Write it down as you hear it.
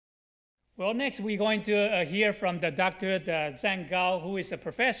Well, next we're going to hear from Dr. Zan Gao, who is a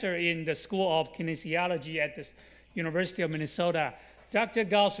professor in the School of Kinesiology at the University of Minnesota. Dr.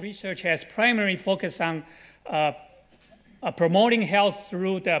 Gao's research has primarily focused on promoting health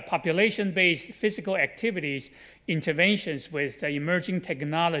through the population-based physical activities interventions with emerging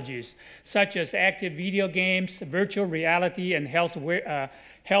technologies, such as active video games, virtual reality, and health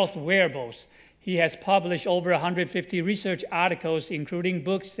wearables. He has published over 150 research articles, including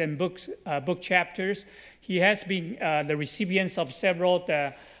books and book chapters. He has been the recipient of several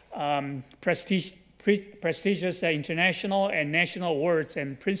prestigious international and national awards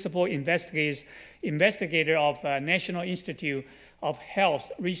and principal investigator of National Institute of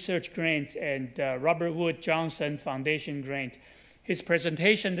Health Research Grant and Robert Wood Johnson Foundation Grant. His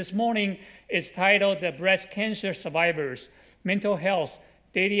presentation this morning is titled Breast Cancer Survivors, Mental Health,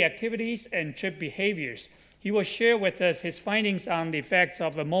 Daily Activities, and Trip Behaviors. He will share with us his findings on the effects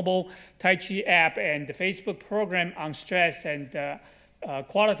of a mobile Tai Chi app and the Facebook program on stress and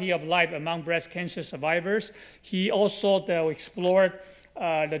quality of life among breast cancer survivors. He also explored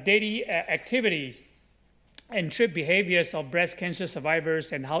the daily activities and trip behaviors of breast cancer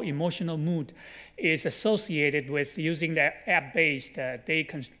survivors and how emotional mood is associated with using the app-based day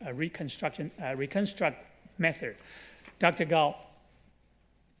reconstruct method. Dr. Gao.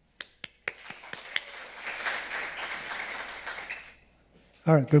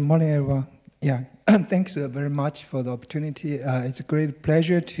 All right, good morning, everyone. Yeah, thanks very much for the opportunity. It's a great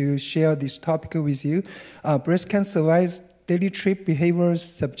pleasure to share this topic with you. Breast cancer survivors, daily trip behaviors,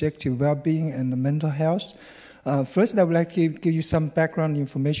 subjective well-being, and mental health. First, I would like to give you some background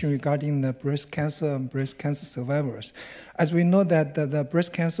information regarding the breast cancer and breast cancer survivors. As we know that the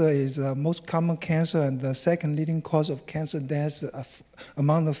breast cancer is the most common cancer and the second leading cause of cancer deaths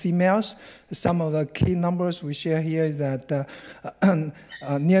among the females. Some of the key numbers we share here is that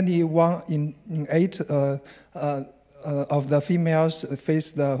nearly 1 in 8 of the females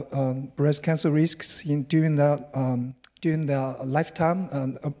face the breast cancer risks during their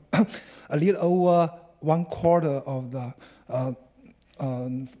lifetime. A little over 1/4 of the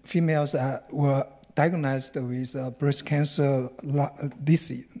females were diagnosed with breast cancer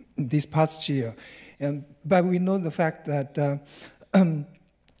this past year, but we know the fact that the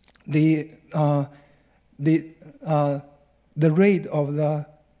rate of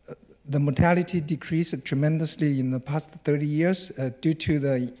the mortality decreased tremendously in the past 30 years due to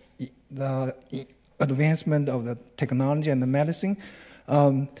the advancement of the technology and the medicine.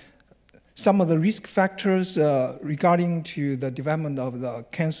 Some of the risk factors regarding to the development of the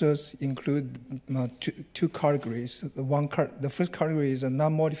cancers include two categories. The first category is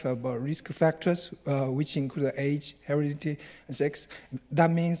non-modifiable risk factors, which include age, heredity, and sex.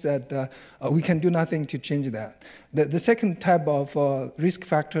 That means that we can do nothing to change that. The second type of risk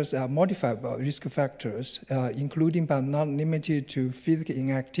factors are modifiable risk factors, including but not limited to physical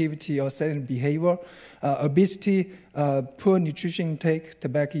inactivity or sedentary behavior, obesity, poor nutrition intake,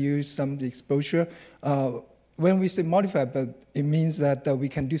 tobacco use, some exposure. When we say modifiable, it means that we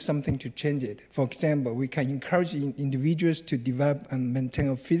can do something to change it. For example, we can encourage individuals to develop and maintain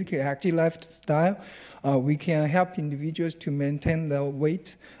a physically active lifestyle. We can help individuals to maintain their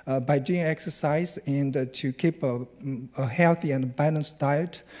weight by doing exercise and to keep a healthy and balanced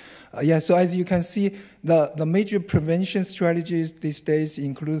diet. So as you can see, the major prevention strategies these days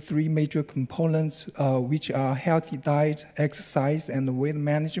include 3 major components, which are healthy diet, exercise, and weight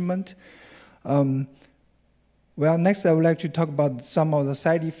management. Next I would like to talk about some of the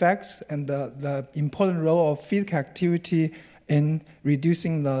side effects and the important role of physical activity in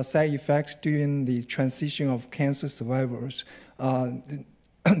reducing the side effects during the transition of cancer survivors.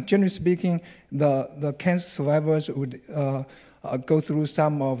 Generally speaking, the cancer survivors would go through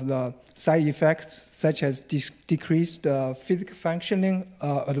some of the side effects, such as decreased physical functioning,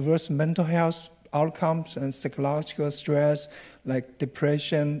 adverse mental health outcomes, and psychological stress like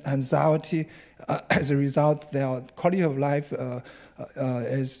depression, anxiety. As a result, their quality of life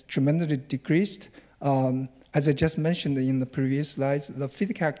is tremendously decreased. As I just mentioned in the previous slides, the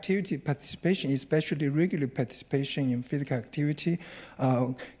physical activity participation, especially regular participation in physical activity,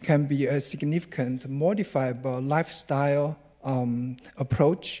 can be a significant modifiable lifestyle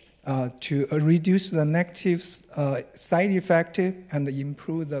approach to reduce the negative side effect and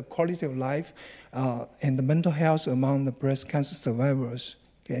improve the quality of life and the mental health among the breast cancer survivors.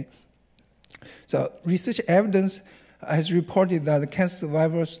 Okay, so research evidence has reported that the cancer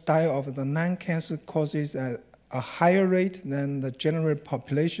survivors die of the non-cancer causes at a higher rate than the general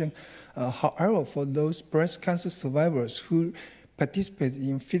population. However, for those breast cancer survivors who participate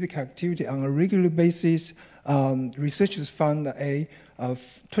in physical activity on a regular basis, researchers found a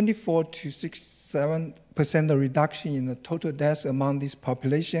 24 to 67% reduction in the total deaths among this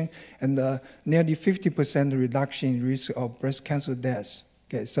population, and nearly 50% reduction in risk of breast cancer deaths.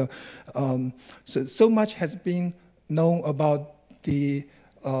 Okay, so much has been known about the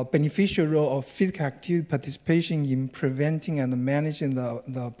beneficial role of physical activity participation in preventing and managing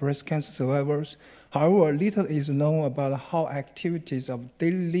the breast cancer survivors. However, little is known about how activities of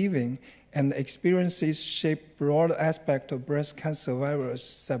daily living and experiences shape broad aspects of breast cancer survivors'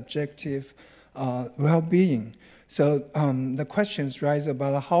 subjective well-being. So the questions rise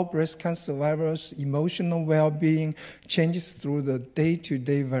about how breast cancer survivors' emotional well-being changes through the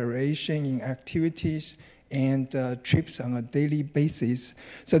day-to-day variation in activities and trips on a daily basis.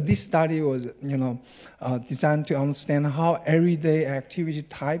 So this study was, designed to understand how everyday activity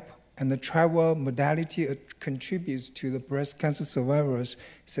type and the travel modality contributes to the breast cancer survivors'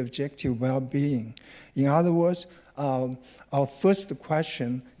 subjective well-being. In other words, our first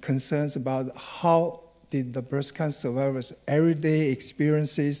question concerns about how did the breast cancer survivors' everyday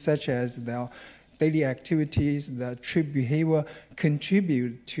experiences, such as their daily activities, their trip behavior,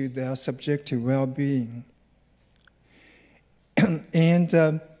 contribute to their subjective well-being. And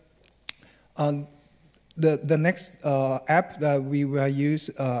the next app that we will use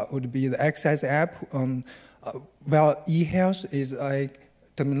would be the exercise app. Well, e-health is a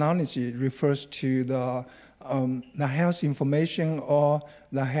terminology refers to the health information or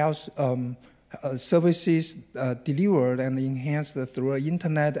the health services delivered and enhanced through the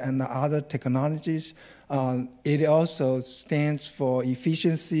internet and other technologies. It also stands for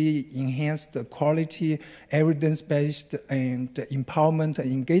efficiency, enhanced quality, evidence-based, and empowerment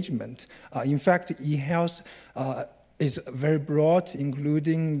and engagement. In fact, e-health is very broad,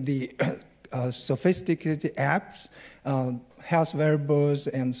 including the sophisticated apps, health wearables,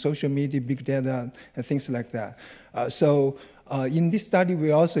 and social media, big data, and things like that. In this study,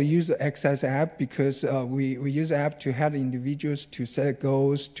 we also use the exercise app because we use the app to help individuals to set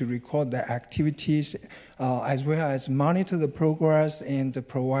goals, to record their activities, as well as monitor the progress and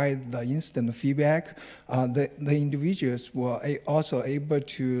provide the instant feedback. The individuals were also able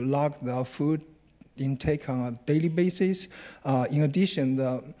to log their food intake on a daily basis. In addition,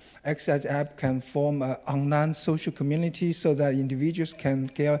 the exercise app can form an online social community so that individuals can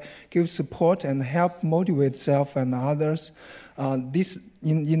give support and help motivate self and others.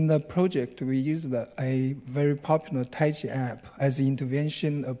 In the project, we used a very popular Tai Chi app as an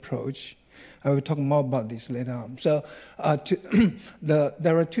intervention approach. I will talk more about this later on. So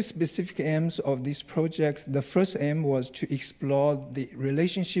there are two specific aims of this project. The first aim was to explore the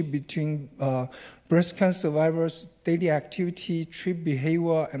relationship between breast cancer survivors' daily activity, trip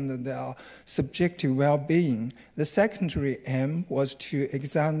behavior, and their subjective well-being. The secondary aim was to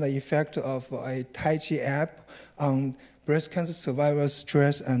examine the effect of a Tai Chi app on breast cancer survivors'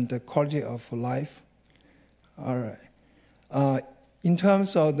 stress and the quality of life. All right. In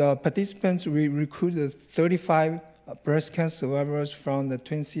terms of the participants, we recruited 35 breast cancer survivors from the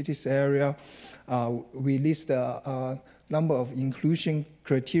Twin Cities area. We list a number of inclusion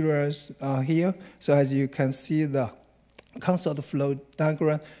criteria here. So as you can see, the consult flow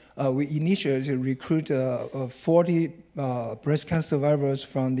diagram, we initially recruit 40 breast cancer survivors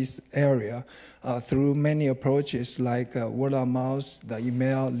from this area through many approaches like word of mouth, the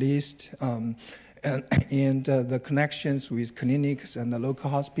email list, and the connections with clinics and the local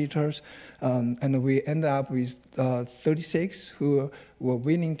hospitals. And we end up with 36 who were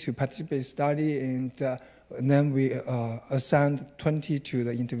willing to participate in the study, and then we assigned 20 to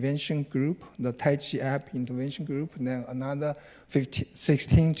the intervention group, the Tai Chi app intervention group, and then another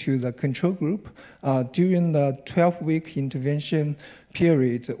 16 to the control group. During the 12-week intervention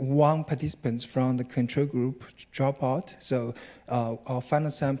period, one participant from the control group dropped out, so our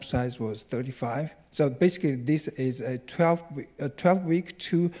final sample size was 35. So basically, this is a 12-week,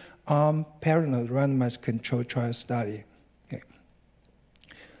 two-arm parallel randomized control trial study. Okay.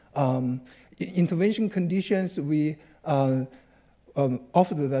 Intervention conditions, we offered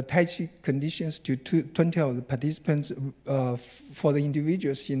the Tai Chi conditions to 20 of the participants. For the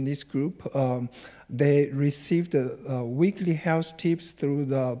individuals in this group, they received weekly health tips through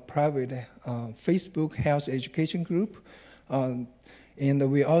the private Facebook health education group. And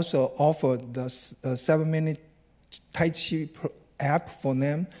we also offered the 7-minute Tai Chi app for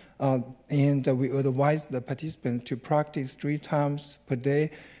them. And we advised the participants to practice 3 times per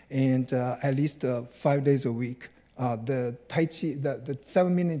day and at least 5 days a week. The Tai Chi, the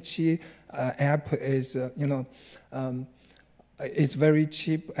 7-minute Chi app is, it's very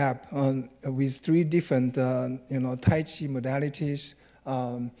cheap app with 3 different, Tai Chi modalities.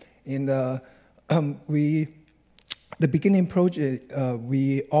 We the beginning project,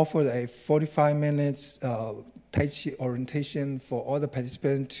 we offered a 45 minutes Tai Chi orientation for all the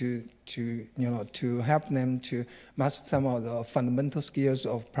participants to help them to master some of the fundamental skills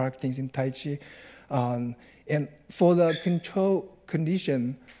of practicing Tai Chi. And for the control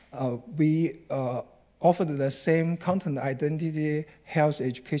condition, we offered the same content identity health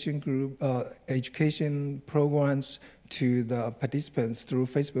education group, education programs to the participants through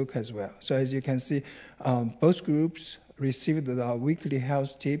Facebook as well. So as you can see, both groups received the weekly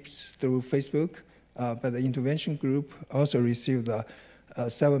health tips through Facebook, but the intervention group also received the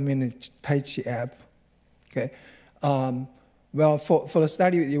 7-minute Tai Chi app. Okay. Well, for the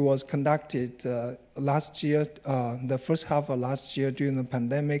study, it was conducted last year, the first half of last year during the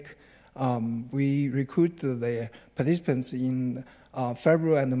pandemic. We recruited the participants in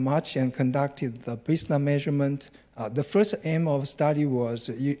February and March and conducted the baseline measurement. The first aim of the study was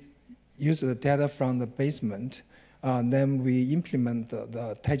use the data from the basement. Then we implement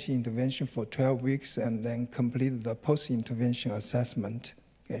the Tai Chi intervention for 12 weeks and then complete the post-intervention assessment.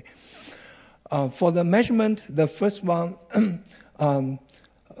 Okay. For the measurement, the first one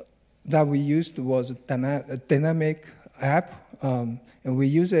that we used was a Daynamica app, and we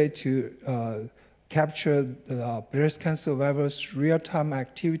use it to capture the breast cancer survivors' real-time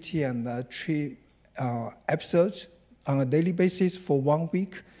activity and treat episodes on a daily basis for 1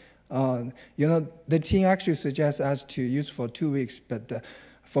 week. The team actually suggests us to use for 2 weeks, but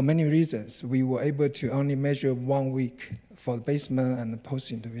for many reasons, we were able to only measure 1 week for the basement and the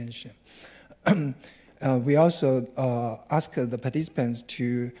post-intervention. We also asked the participants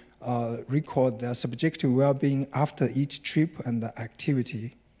to record their subjective well-being after each trip and the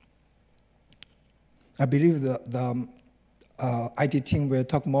activity. I believe the IT team will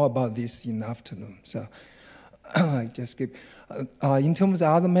talk more about this in the afternoon. So I just skip. In terms of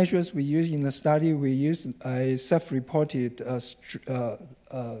other measures we use in the study, we use a self-reported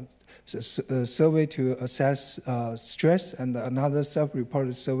survey to assess stress and another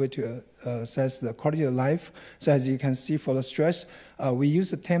self-reported survey to assess the quality of life. So as you can see for the stress, we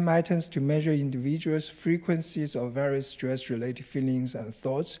use the 10 items to measure individuals' frequencies of various stress-related feelings and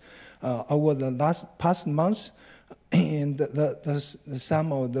thoughts over the past months. And the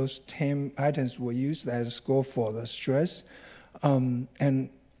sum of those 10 items were used as a score for the stress. And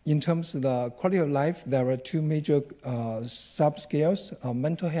in terms of the quality of life, there are two major subscales,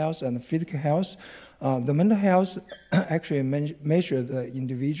 mental health and physical health. The mental health actually measures the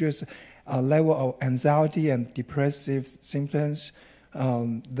individual's level of anxiety and depressive symptoms.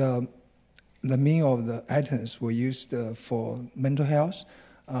 The mean of the items were used for mental health.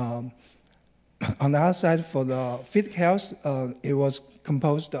 On the other side, for the physical health, it was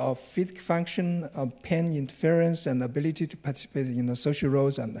composed of physical function, pain interference, and ability to participate in the social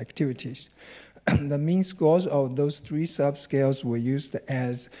roles and activities. The mean scores of those three subscales were used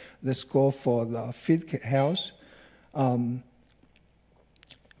as the score for the physical health. In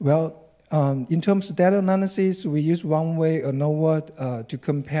terms of data analysis, we use one-way ANOVA to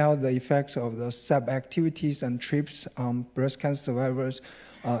compare the effects of the sub-activities and trips on breast cancer survivors'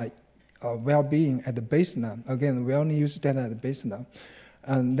 well-being at the baseline. Again, we only use data at the baseline.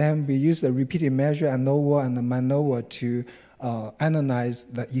 And then we use the repeated measure ANOVA and the MANOVA to analyze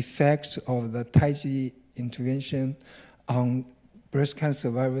the effects of the Tai Chi intervention on breast cancer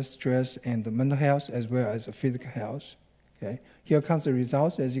survivors' stress and the mental health as well as the physical health. Okay. Here comes the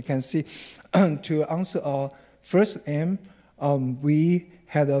results. As you can see, to answer our first aim, we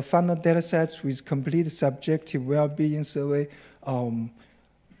had a final data set with complete subjective well-being survey.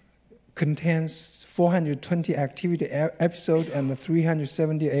 Contains 420 activity episodes and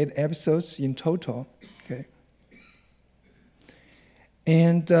 378 episodes in total. Okay.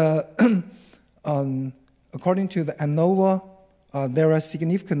 And according to the ANOVA, there are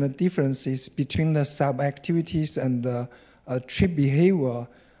significant differences between the sub-activities and the trip behavior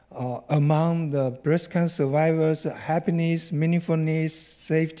among the breast cancer survivors: happiness, meaningfulness,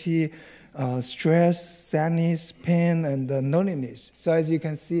 safety, stress, sadness, pain, and loneliness. So as you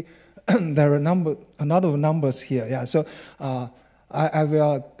can see, there are a lot of numbers here. Yeah. So I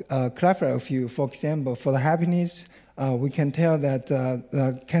will clarify a few. For example, for the happiness, we can tell that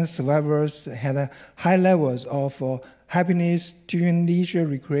the cancer survivors had high levels of happiness during leisure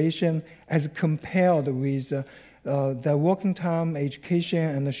recreation as compared with their working time, education,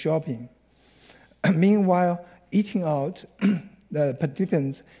 and shopping. Meanwhile, eating out, the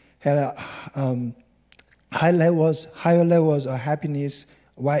participants had higher levels of happiness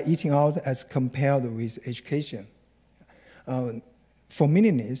while eating out as compared with education. For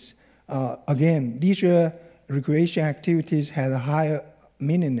meaningless, again, leisure recreation activities had a higher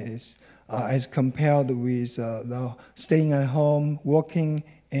meaningless as compared with the staying at home, working,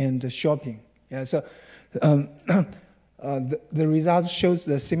 and shopping. Yeah, so the results shows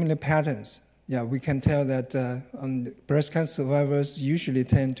the similar patterns. Yeah, we can tell that breast cancer survivors usually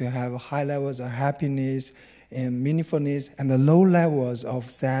tend to have high levels of happiness and meaningfulness, and the low levels of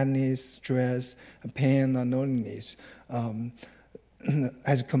sadness, stress, pain, or loneliness,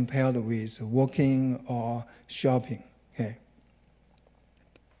 as compared with working or shopping. Okay.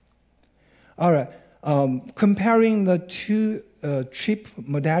 All right. Comparing the two trip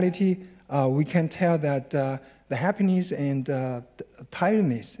modality, we can tell that the happiness and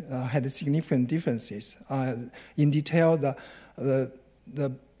tiredness had significant differences. In detail, the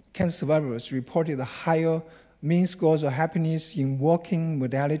cancer survivors reported higher mean scores of happiness in walking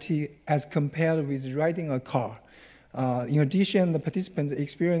modality as compared with riding a car. In addition, the participants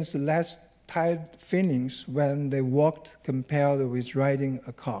experienced less tired feelings when they walked compared with riding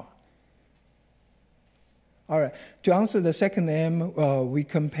a car. All right, to answer the second M, we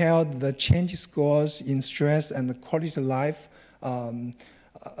compared the change scores in stress and quality of life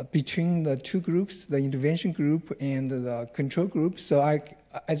between the two groups, the intervention group and the control group. So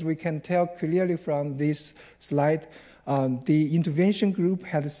as we can tell clearly from this slide, the intervention group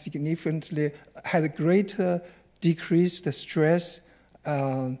had greater decreased stress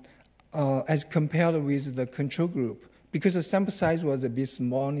as compared with the control group. Because the sample size was a bit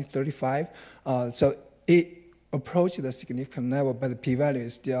small, only 35, so it approached the significant level, but the p-value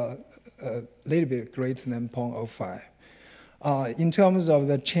is still a little bit greater than 0.05. In terms of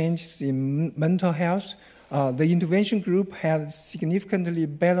the changes in mental health, the intervention group had significantly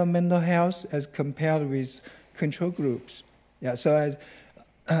better mental health as compared with control groups. Yeah, so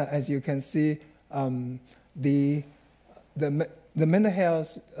as you can see, the mental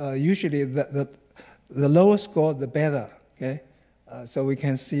health, usually the lower score, the better, okay? So we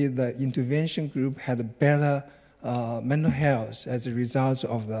can see the intervention group had a better mental health as a result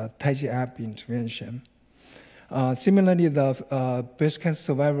of the Tai Chi app intervention. Similarly, the breast cancer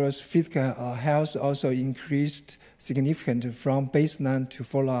survivors' physical health also increased significantly from baseline to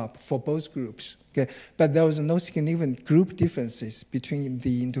follow-up for both groups. Okay? But there was no significant group differences between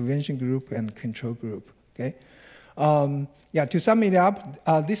the intervention group and control group. Okay? To sum it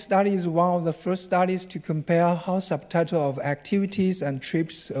up, this study is one of the first studies to compare how subtitle of activities and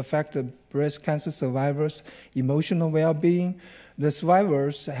trips affect the breast cancer survivors' emotional well-being. The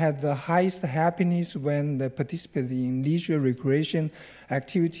survivors had the highest happiness when they participated in leisure recreation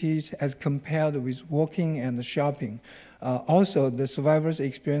activities as compared with walking and shopping. Also, the survivors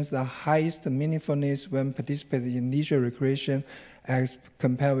experienced the highest meaningfulness when participating in leisure recreation as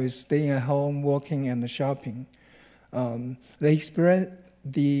compared with staying at home, walking, and shopping. They experienced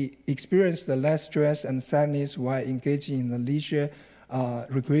the less stress and sadness while engaging in the leisure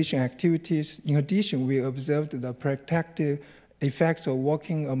recreation activities. In addition, we observed the protective effects of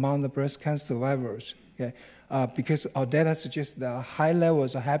walking among the breast cancer survivors. Okay? Because our data suggests the high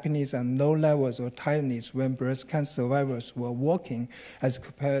levels of happiness and low levels of tiredness when breast cancer survivors were walking as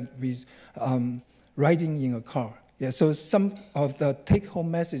compared with riding in a car. Yeah, so some of the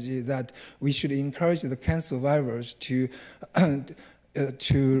take-home message is that we should encourage the cancer survivors to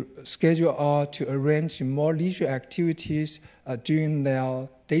schedule or to arrange more leisure activities during their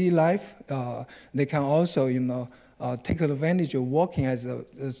daily life. They can also, take advantage of walking as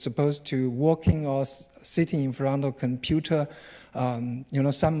opposed to walking or sitting in front of a computer.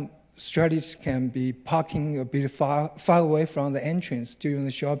 Some strategies can be parking a bit far away from the entrance during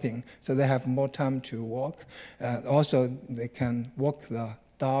the shopping, so they have more time to walk. Also, they can walk the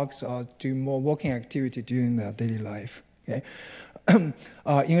dogs or do more walking activity during their daily life. Okay?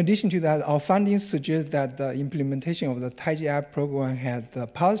 In addition to that, our findings suggest that the implementation of the Tai Chi app program had a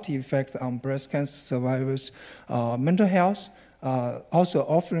positive effect on breast cancer survivors' mental health. Also,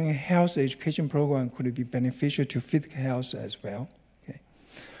 offering a health education program could be beneficial to physical health as well.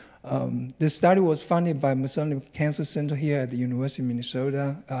 The study was funded by Muslim Cancer Center here at the University of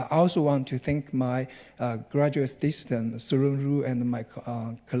Minnesota. I also want to thank my graduate assistant, Surun Ru, and my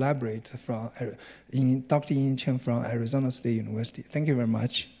collaborator, Dr. Yin Chen from Arizona State University. Thank you very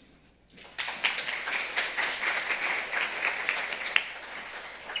much.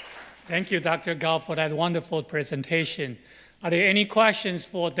 Thank you, Dr. Gao, for that wonderful presentation. Are there any questions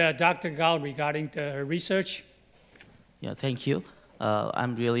for Dr. Gao regarding the research? Yeah, thank you.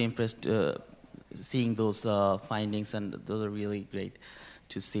 I'm really impressed seeing those findings, and those are really great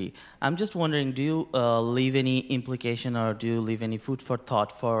to see. I'm just wondering, do you leave any implication or do you leave any food for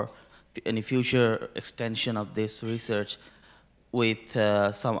thought for any future extension of this research with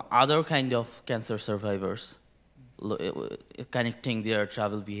some other kind of cancer survivors, connecting their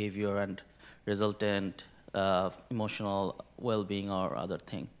travel behavior and resultant emotional well-being or other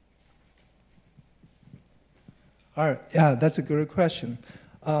thing? All right, yeah, that's a good question.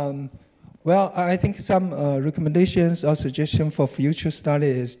 Well, I think some recommendations or suggestions for future study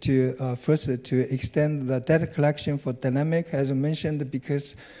is to first to extend the data collection for dynamic, as I mentioned,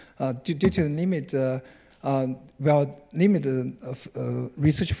 because due to the limited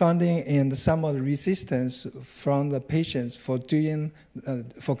research funding and some of the resistance from the patients for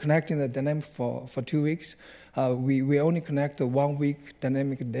connecting the dynamic for 2 weeks. We only connect the 1 week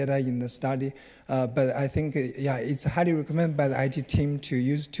dynamic data in the study, but I think it's highly recommended by the IT team to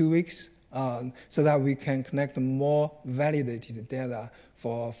use 2 weeks so that we can connect more validated data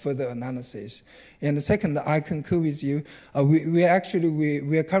for further analysis. And the second, I concur with you. We are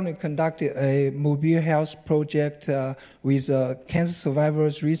currently conducting a mobile health project with cancer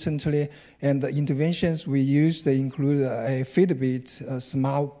survivors recently, and the interventions we used include a Fitbit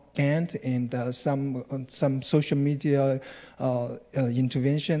smart band and some social media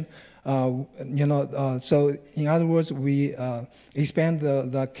intervention. So in other words, we expand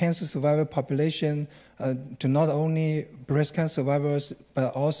the cancer survivor population to not only breast cancer survivors,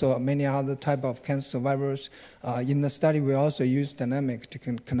 but also many other type of cancer survivors. In the study, we also use Daynamic to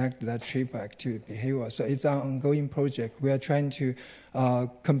connect that trip activity behavior. So it's an ongoing project. We are trying to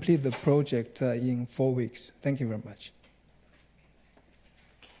complete the project in 4 weeks. Thank you very much.